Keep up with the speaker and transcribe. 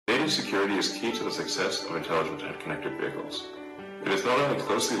security is key to the success of intelligent and connected vehicles. It is not only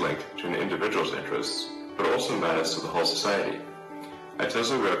closely linked to an individual's interests, but also matters to the whole society. At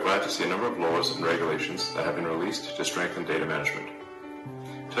Tesla, we are glad to see a number of laws and regulations that have been released to strengthen data management.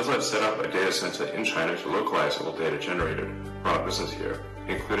 Tesla has set up a data center in China to localize all data generated from our business here,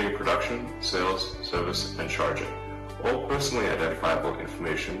 including production, sales, service, and charging. All personally identifiable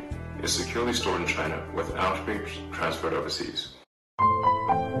information is securely stored in China without being transferred overseas.